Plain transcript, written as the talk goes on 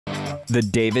The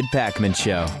David Pakman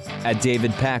Show at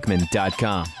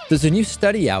davidpakman.com. There's a new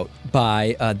study out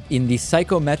by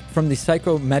from the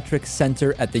Psychometric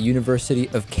Center at the University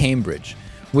of Cambridge,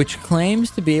 which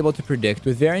claims to be able to predict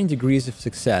with varying degrees of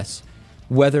success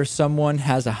whether someone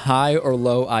has a high or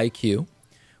low IQ,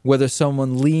 whether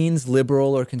someone leans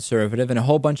liberal or conservative, and a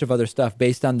whole bunch of other stuff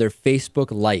based on their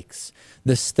Facebook likes.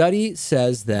 The study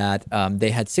says that they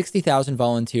had 60,000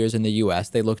 volunteers in the U.S.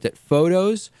 They looked at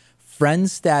photos,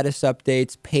 friends' status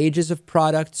updates, pages of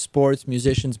products, sports,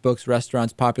 musicians, books,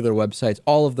 restaurants, popular websites,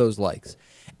 all of those likes.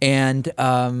 And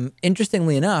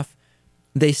interestingly enough,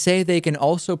 they say they can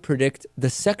also predict the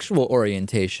sexual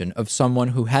orientation of someone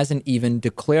who hasn't even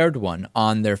declared one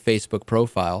on their Facebook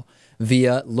profile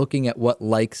via looking at what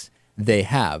likes they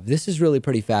have. This is really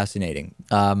pretty fascinating.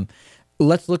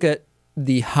 Let's look at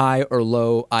the high or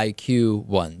low IQ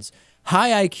ones.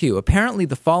 High IQ, apparently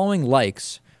the following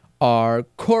likes are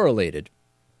correlated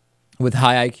with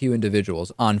high IQ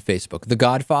individuals on Facebook. The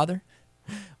Godfather,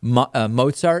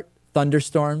 Mozart,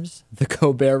 Thunderstorms, The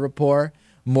Colbert Report,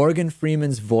 Morgan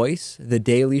Freeman's Voice, The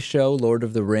Daily Show, Lord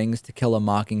of the Rings, To Kill a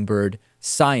Mockingbird,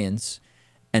 Science,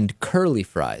 and Curly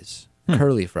Fries.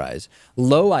 Curly Fries.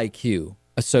 Low IQ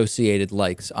associated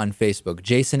likes on Facebook: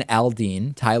 Jason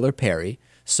Aldean, Tyler Perry,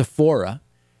 Sephora,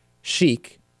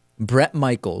 Chic, Brett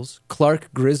Michaels,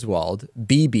 Clark Griswold,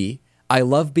 BB, I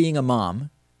Love Being a Mom,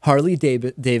 Harley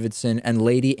Davidson, and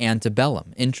Lady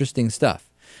Antebellum. Interesting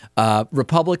stuff.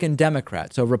 Republican,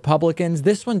 Democrat. So Republicans,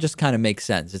 this one just kind of makes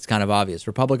sense. It's kind of obvious.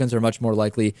 Republicans are much more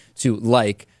likely to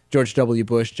like George W.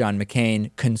 Bush, John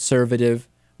McCain. Conservative,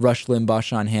 Rush Limbaugh,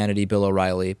 Sean Hannity, Bill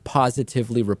O'Reilly.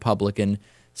 Positively Republican,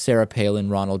 Sarah Palin,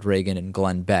 Ronald Reagan, and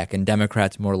Glenn Beck. And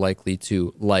Democrats more likely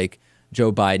to like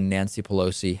Joe Biden, Nancy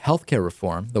Pelosi. Healthcare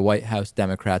reform, the White House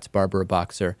Democrats, Barbara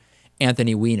Boxer,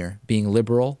 Anthony Weiner, being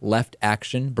liberal, left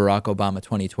action, Barack Obama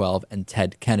 2012, and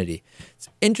Ted Kennedy. It's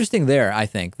interesting there, I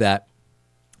think, that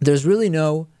there's really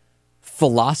no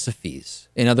philosophies.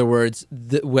 In other words,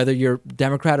 whether you're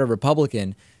Democrat or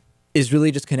Republican is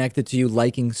really just connected to you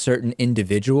liking certain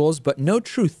individuals, but no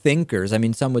true thinkers. I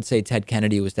mean, some would say Ted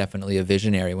Kennedy was definitely a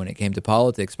visionary when it came to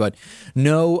politics, but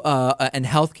no, and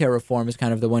healthcare reform is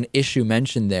kind of the one issue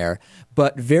mentioned there,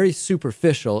 but very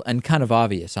superficial and kind of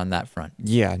obvious on that front.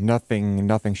 Yeah,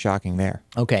 nothing shocking there.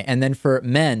 Okay, and then for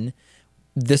men,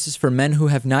 this is for men who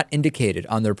have not indicated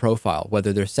on their profile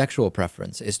whether their sexual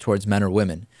preference is towards men or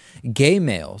women. Gay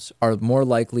males are more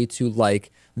likely to like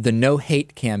the No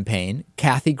Hate Campaign,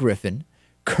 Kathy Griffin,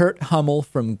 Kurt Hummel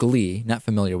from Glee, not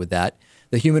familiar with that,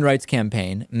 the Human Rights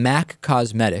Campaign, MAC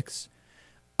Cosmetics,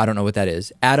 I don't know what that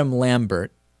is, Adam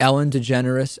Lambert, Ellen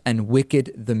DeGeneres, and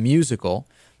Wicked the Musical.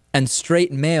 And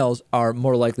straight males are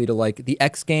more likely to like the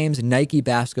X Games, Nike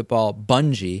Basketball,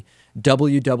 Bungie,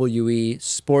 WWE,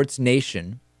 Sports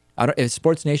Nation. Is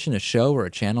Sports Nation a show or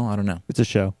a channel? I don't know. It's a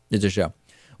show. It's a show.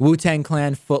 Wu-Tang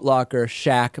Clan, Foot Locker,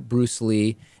 Shaq, Bruce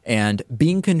Lee, and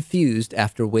being confused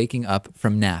after waking up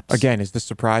from naps. Again, is this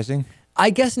surprising? I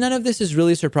guess none of this is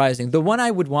really surprising. The one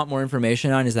I would want more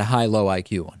information on is the high-low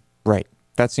IQ one. Right.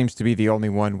 That seems to be the only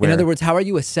one where... In other words, how are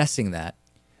you assessing that?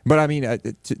 But I mean,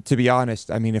 to be honest,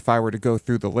 I mean, if I were to go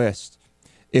through the list,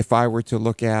 if I were to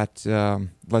look at,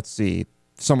 let's see,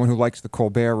 someone who likes the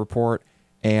Colbert Report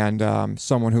and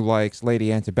someone who likes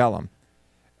Lady Antebellum,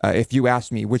 if you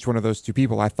asked me which one of those two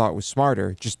people I thought was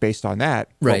smarter, just based on that,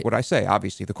 right, what would I say?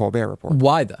 Obviously, the Colbert Report.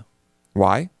 Why, though?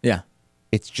 Why? Yeah.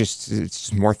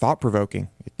 It's more thought-provoking.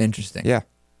 Interesting. Yeah.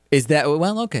 Is that,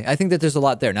 well, okay. I think that there's a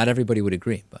lot there. Not everybody would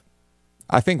agree, but...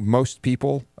 I think most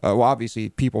people, well, obviously,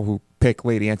 people who pick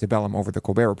Lady Antebellum over the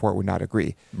Colbert Report would not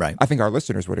agree. Right. I think our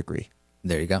listeners would agree.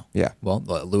 There you go. Yeah. Well,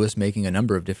 Lewis making a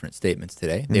number of different statements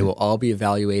today. They will all be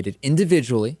evaluated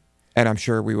individually. And I'm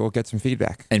sure we will get some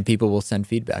feedback. And people will send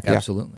feedback. Yeah. Absolutely.